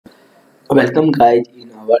Welcome guys in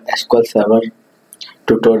our SQL Server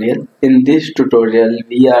tutorial. In this tutorial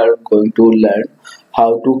we are going to learn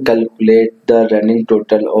how to calculate the running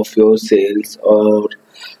total of your sales or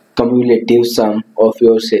cumulative sum of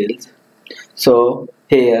your sales. So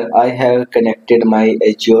here I have connected my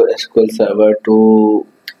Azure SQL Server to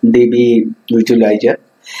DB Visualizer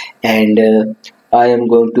and I am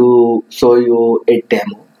going to show you a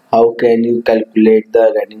demo. How can you calculate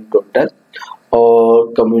the running total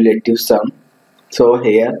or cumulative sum? So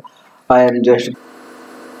here I am just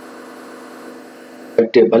a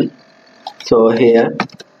table. So here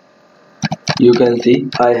you can see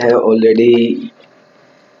I have already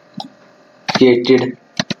created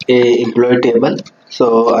a employee table.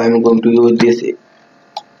 So I am going to use this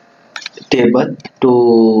table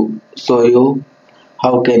to show you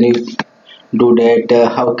how can you do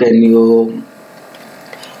that, how can you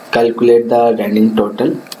calculate the running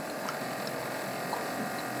total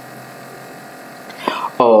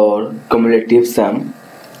or cumulative sum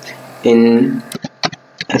in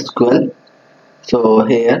SQL. So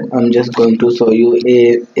here I'm just going to show you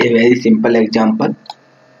a very simple example.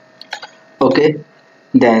 Okay,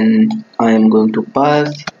 then I am going to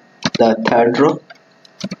pass the third row,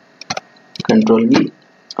 Control V,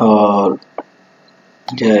 or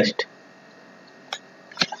just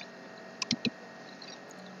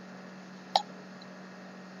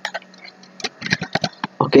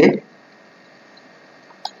okay.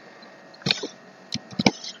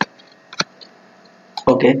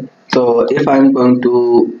 Okay, so if I'm going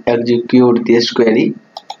to execute this query,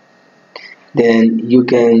 then you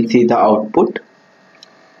can see the output.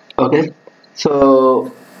 Okay,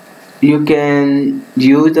 so you can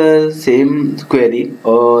use the same query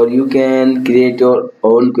or you can create your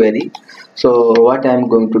own query. So what I'm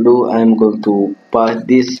going to do, I'm going to pass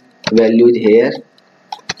this values here.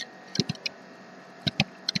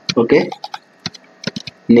 Okay,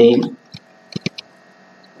 name,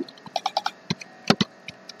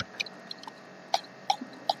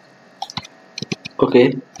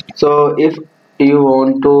 okay. So if you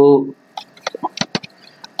want to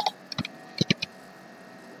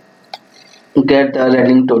get the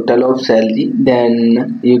running total of salary,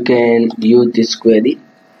 then you can use this query.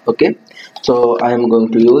 Okay, so I am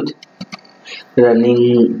going to use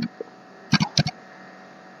running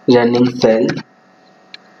cell.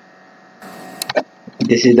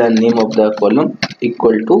 This is the name of the column,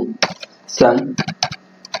 equal to sum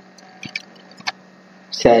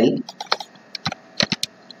cell.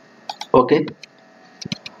 Okay,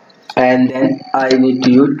 and then I need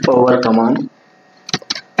to use over command,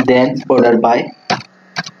 then order by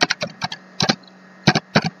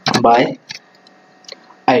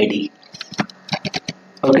ID.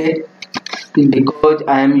 Okay, because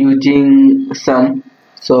I am using sum,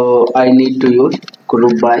 so I need to use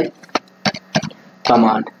group by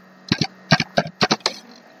command.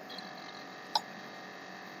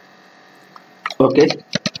 Okay,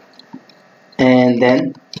 and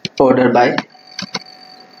then order by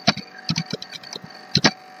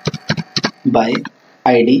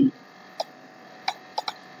ID,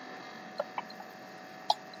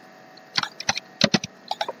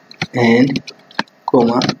 and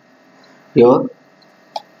comma your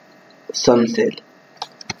sum cell.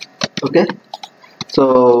 Okay,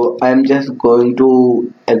 so I'm just going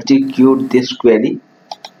to execute this query.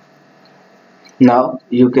 Now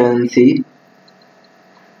you can see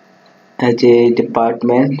as a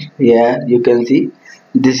department, yeah, you can see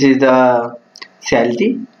this is the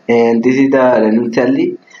salary and this is the running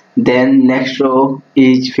salary. Then next row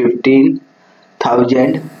is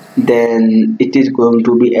 15,000, then it is going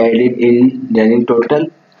to be added in running total,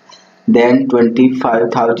 then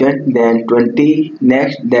 25,000, then 20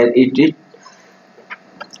 next, then it is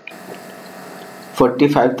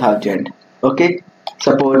 45,000. Okay,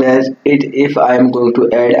 suppose as it, if I am going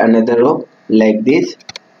to add another row like this,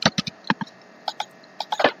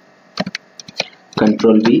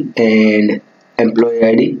 Control V, and employee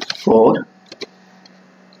ID for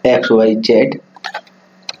XYZ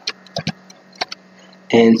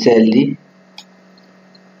and salary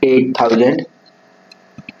 8,000,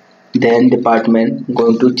 then department,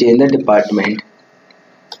 going to change the department.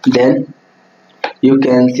 Then you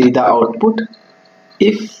can see the output.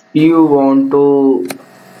 If you want to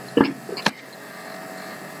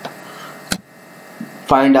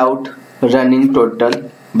find out running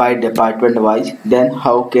total by department wise, then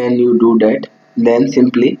how can you do that? Then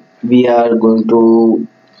simply we are going to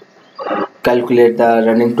calculate the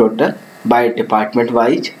running total by department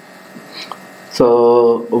wise.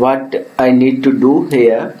 So what I need to do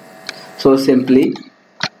here, so simply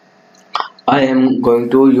I am going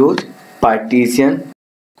to use partition.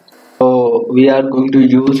 So So we are going to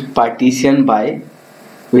use partition by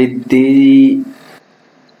with the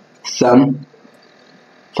some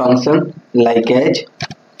function like as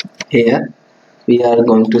here we are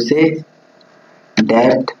going to say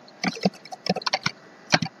depth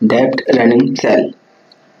running cell.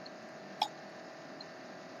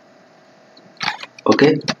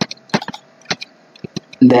 Okay,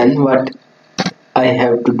 then what I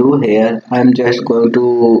have to do here, I'm just going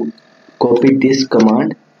to copy this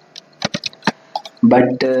command,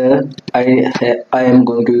 but I am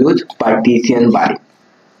going to use partition by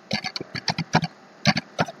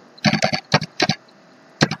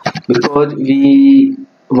because we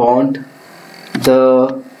want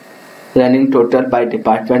the running total by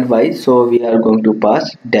department wise, so we are going to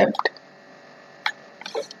pass depth.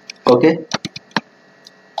 Okay,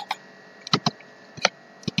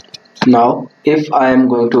 now if I am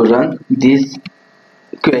going to run this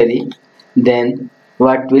query, then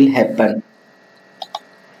what will happen?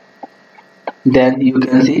 Then you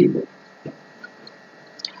can see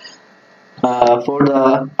for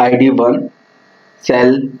the ID1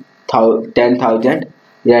 cell 10,000,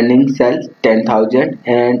 running cell 10,000,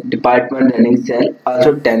 and department running cell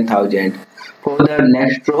also 10,000. For the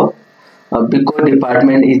next row, because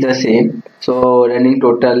department is the same, so running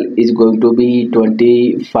total is going to be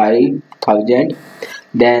 25,000.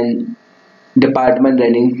 Then department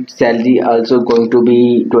running salary also going to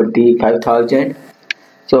be 25,000.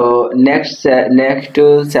 So next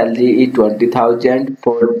salary is 20,000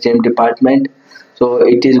 for same department, so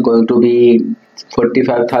it is going to be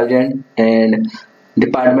 45,000, and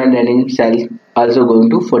department running cell also going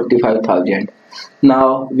to 45,000.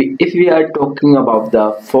 Now if we are talking about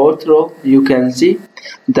the fourth row, you can see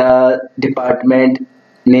the department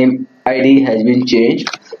name ID has been changed,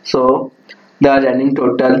 so the running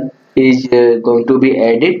total is going to be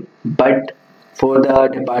added, but for the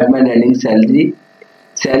department running salary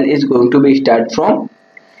cell is going to be start from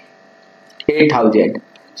 8,000.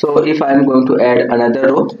 So if I am going to add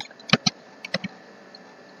another row,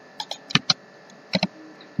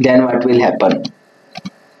 then what will happen?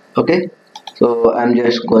 Okay, so I'm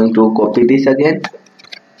just going to copy this again,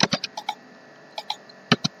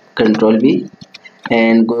 Control V,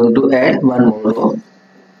 and going to add one more row,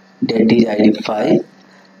 that is ID 5,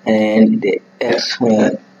 and the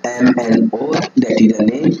M and O, that is the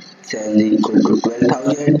name, salary equal to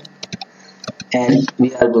 12,000, and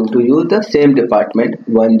we are going to use the same department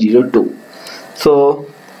 102. So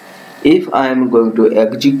if I am going to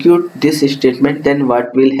execute this statement, then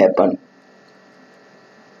what will happen?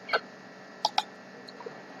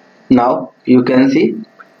 Now you can see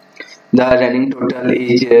the running total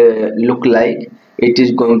is look like it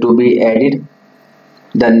is going to be added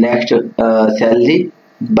the next salary,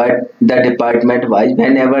 but the department wise,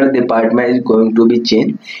 whenever department is going to be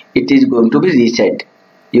changed, it is going to be reset.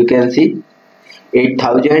 You can see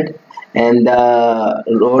 8,000, and the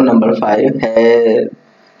row number 5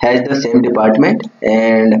 has the same department,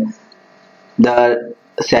 and the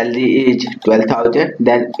salary is 12,000,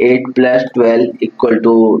 then 8 plus 12 equal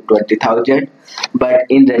to 20,000, but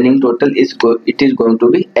in running total it is going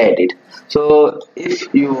to be added. So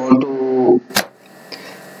if you want to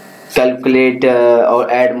calculate or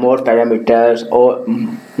add more parameters, or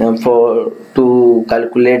for to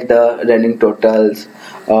calculate the running totals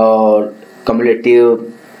or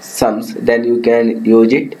cumulative sums, then you can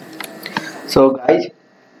use it. So guys,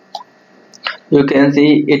 you can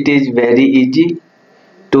see it is very easy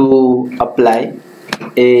to apply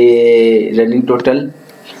a running total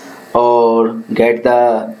or get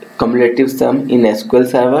the cumulative sum in SQL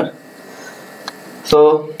Server.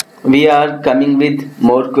 So we are coming with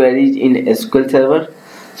more queries in SQL Server.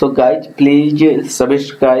 So guys, please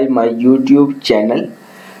subscribe my YouTube channel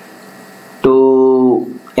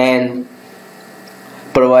to and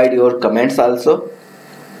provide your comments also.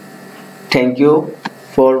 Thank you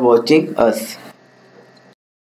for watching us.